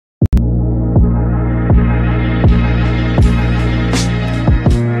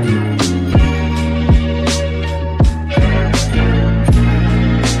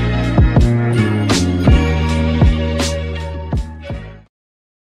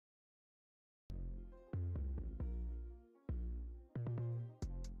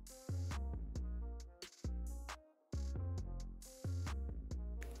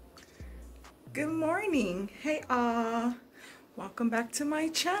Good morning. Hey welcome back to my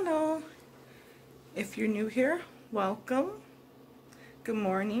channel. If you're new here, welcome. Good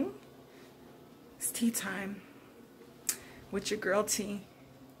morning. It's tea time with your girl T.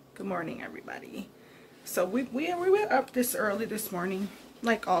 Good morning, everybody. So we were up this early this morning,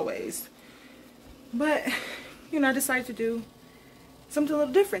 like always, but I decided to do something a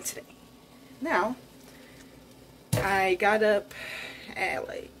little different today. Now I got up at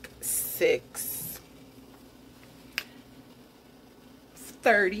like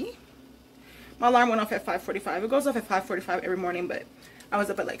 6:30. My alarm went off at 5:45. It goes off at 5:45 every morning, but I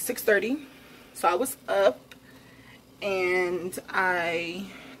was up at like 6:30. So I was up and I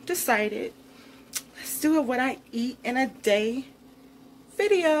decided, let's do a what I eat in a day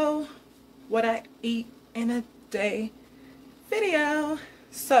video. What I eat in a day video.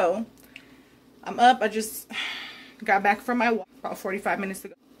 So I'm up. I just got back from my walk about 45 minutes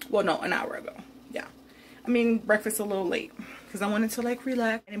ago. Well, no, an hour ago. Yeah. I mean, breakfast a little late because I wanted to like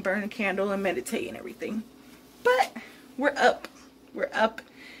relax and burn a candle and meditate and everything. But we're up. We're up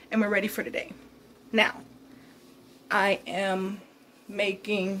and we're ready for today. Now, I am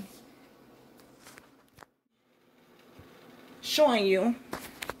showing you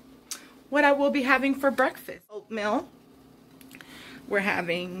what I will be having for breakfast. Oatmeal. We're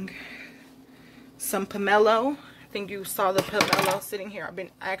having some pomelo. I think you saw the pomelo sitting here. I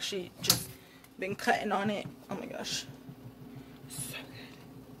actually just been cutting on it. Oh my gosh. So good.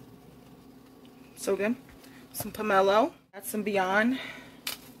 So good. Some pomelo. Got some Beyond.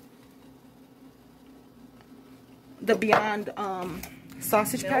 The Beyond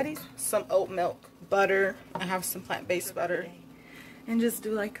sausage patties. Some oat milk. Butter. I have some plant-based butter. And just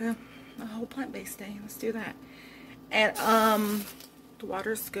do like a whole plant-based day. Let's do that. And the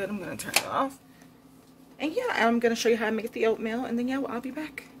water's good. I'm going to turn it off. And yeah, I'm going to show you how I make the oatmeal. And then yeah, I'll be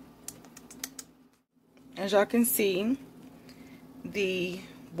back. As y'all can see, the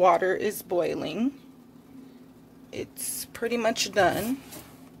water is boiling. It's pretty much done.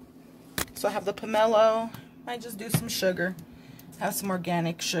 So I have the pomelo. I just do some sugar. Have some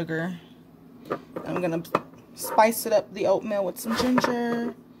organic sugar. I'm going to spice it up, the oatmeal, with some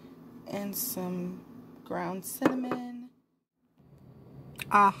ginger and some ground cinnamon.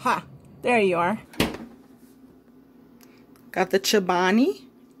 Aha! There you are. Got the Chobani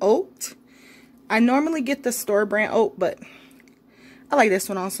oat. I normally get the store brand oat, but I like this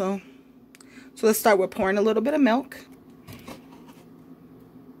one also. So let's start with pouring a little bit of milk.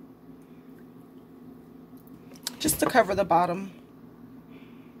 Just to cover the bottom.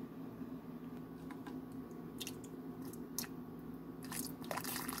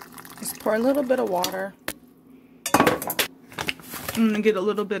 Just pour a little bit of water. I'm going to get a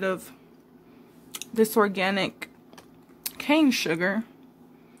little bit of this organic cane sugar.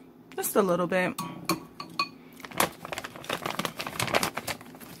 Just a little bit.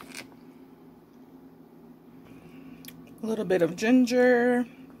 A little bit of ginger.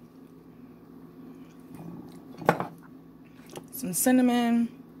 Some cinnamon.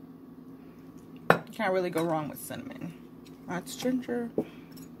 You can't really go wrong with cinnamon. That's ginger.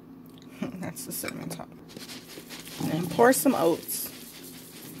 That's the cinnamon top. And then pour some oats.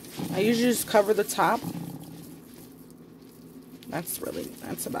 I usually just cover the top. That's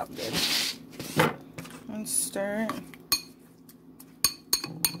about good. And stir it.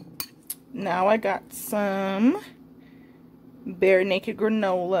 Now I got some Bare Naked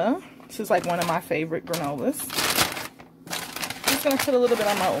granola. This is like one of my favorite granolas. I'm just going to put a little bit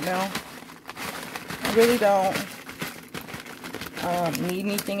on my oatmeal. I really don't need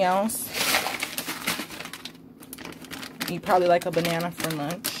anything else. Eat probably like a banana for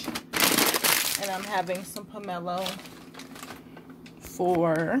lunch. And I'm having some pomelo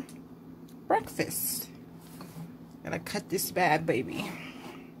for breakfast. Gotta cut this bad baby.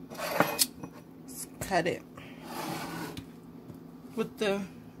 Let's cut it with the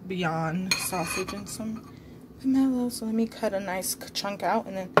Beyond sausage and some pomelo. So let me cut a nice chunk out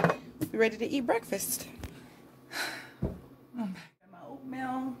and then be ready to eat breakfast. I'm back at my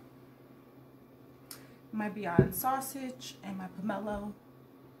oatmeal, my Beyond sausage, and my pomelo,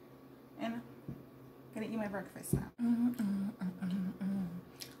 and I'm gonna eat my breakfast now.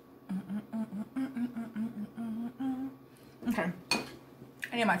 Okay,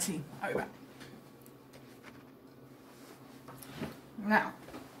 I need my tea. I'll be back. Now,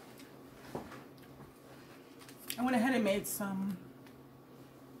 I went ahead and made some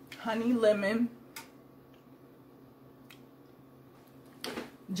honey lemon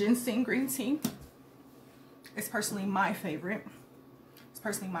ginseng green tea. It's personally my favorite. It's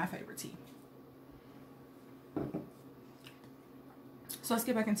personally my favorite tea. So let's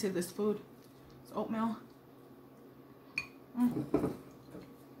get back into this food. It's oatmeal.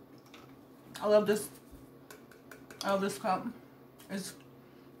 I love this. I love this cup. The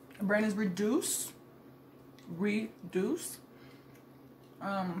brand is Reduce.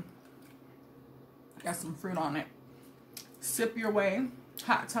 Got some fruit on it. Sip your way,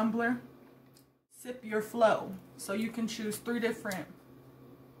 hot tumbler. Sip your flow. So you can choose 3 different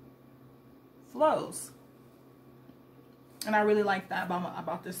flows. And I really like that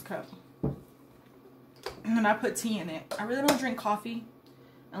about this cup. And then I put tea in it. I really don't drink coffee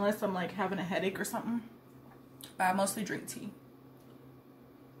unless I'm like having a headache or something. But I mostly drink tea.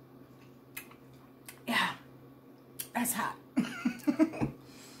 Yeah, that's hot.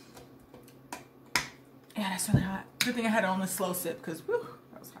 Yeah, that's really hot. Good thing I had it on a slow sip because whew,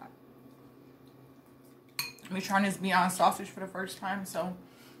 that was hot. I'm trying this Beyond sausage for the first time, so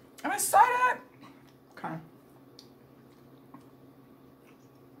I'm excited. Okay.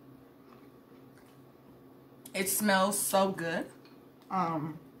 It smells so good. I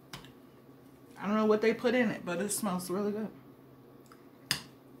don't know what they put in it, but it smells really good.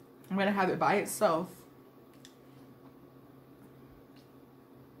 I'm gonna have it by itself.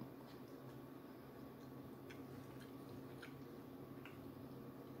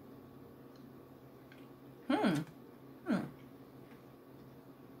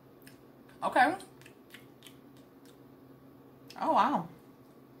 Okay. Oh, wow.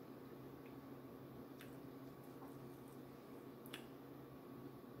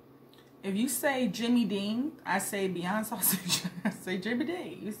 If you say Jimmy Dean, I say Beyond sausage. I say Jimmy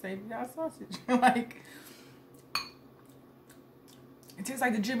Dean. You say Beyond sausage. Like, it tastes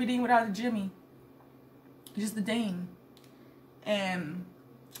like the Jimmy Dean without the Jimmy. Just the Dean. And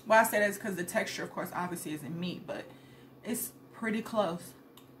why I say that is because the texture, of course, obviously isn't meat, but it's pretty close.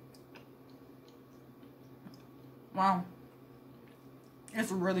 Wow.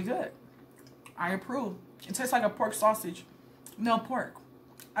 It's really good. I approve. It tastes like a pork sausage. No pork.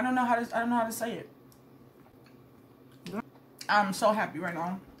 I don't know how to say it. I'm so happy right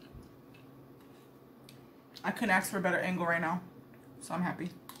now. I couldn't ask for a better angle right now. So I'm happy.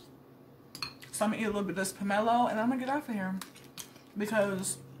 So I'm gonna eat a little bit of this pomelo and I'm gonna get off of here.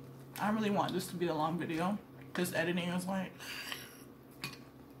 Because I really want this to be a long video. Because editing is like.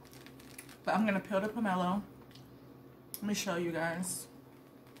 But I'm gonna peel the pomelo. Let me show you guys.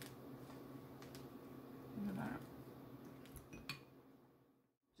 Look at that.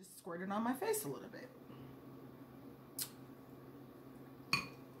 Just squirt it on my face a little bit.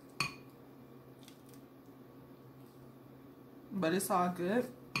 But it's all good.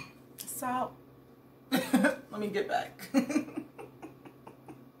 Salt. Let me get back.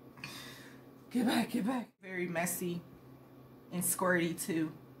 Get back. Very messy and squirty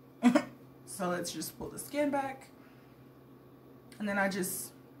too. So let's just pull the skin back. And then I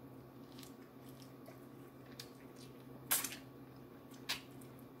just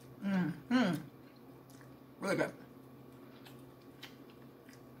really good.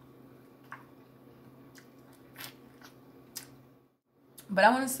 But I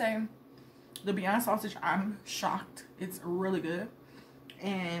want to say the Beyond sausage, I'm shocked. It's really good.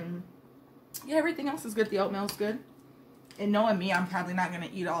 And yeah, everything else is good. The oatmeal's good. And knowing me, I'm probably not going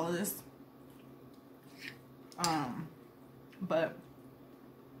to eat all of this. But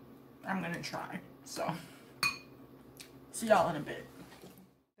I'm going to try. So, see y'all in a bit.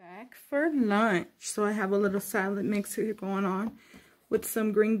 Back for lunch. So I have a little salad mix here going on with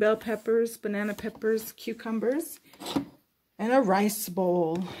some green bell peppers, banana peppers, cucumbers, and a rice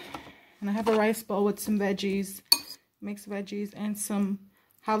bowl. And I have a rice bowl with some veggies, mixed veggies, and some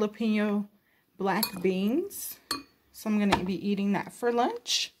jalapeno black beans. So I'm going to be eating that for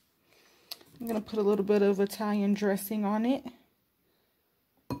lunch. I'm going to put a little bit of Italian dressing on it.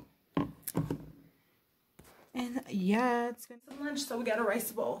 And yeah, it's going to be lunch. So we got a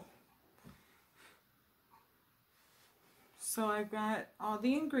rice bowl. So I've got all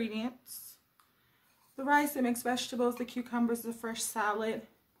the ingredients. The rice, the mixed vegetables, the cucumbers, the fresh salad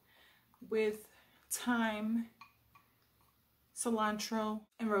with thyme, cilantro,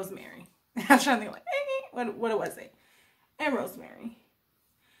 and rosemary. I'm trying to think like, what was it? And rosemary.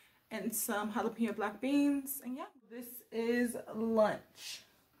 And some jalapeno black beans. And yeah, this is lunch.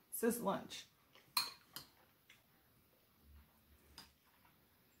 This is lunch.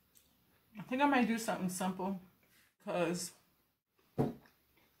 I think I might do something simple because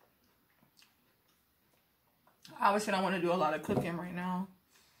obviously I don't want to do a lot of cooking right now.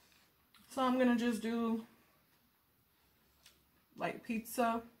 So I'm going to just do like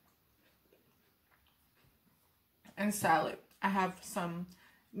pizza and salad. I have some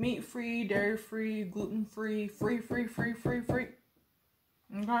meat-free, dairy-free, gluten-free, free.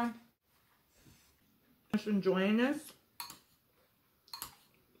 Okay? Just enjoying this.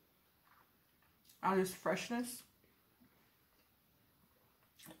 All this freshness.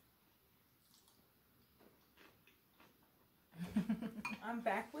 I'm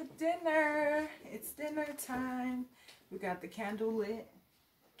back with dinner. It's dinner time. We got the candles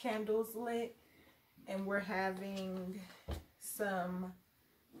lit, and we're having some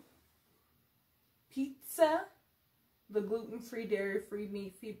pizza, the gluten-free, dairy-free,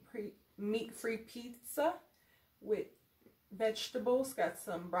 meat-free pizza with vegetables. Got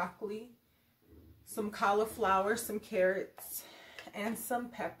some broccoli, some cauliflower, some carrots, and some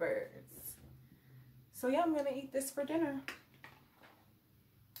peppers. So yeah, I'm gonna eat this for dinner.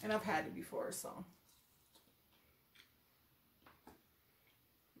 And I've had it before, so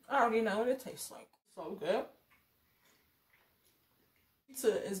I already know what it tastes like. So good.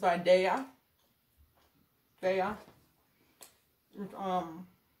 Pizza is by Daya. I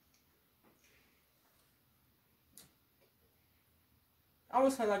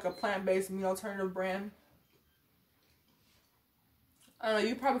always had like a plant-based meat alternative brand. I don't know,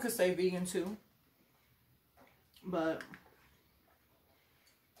 you probably could say vegan too, but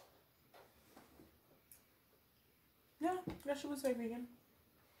yeah, I guess you would say vegan.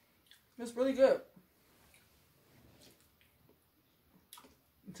 It's really good.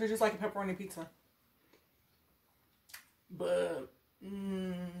 It tastes just like a pepperoni pizza. But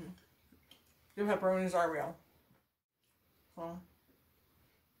the pepperonis are real. So,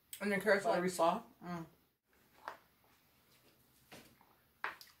 and the carrots are very soft.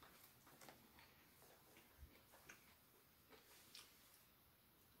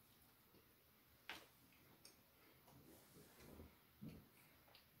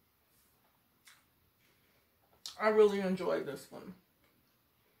 I really enjoyed this one.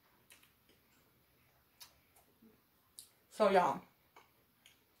 So y'all,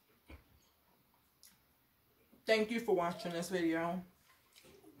 thank you for watching this video.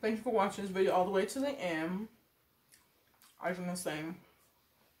 Thank you for watching this video all the way to the end. I was gonna say,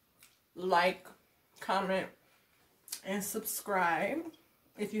 like, comment, and subscribe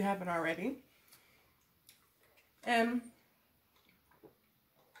if you haven't already. And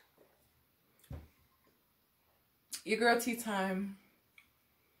your girl Tea Time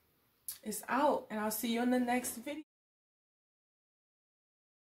is out, and I'll see you in the next video.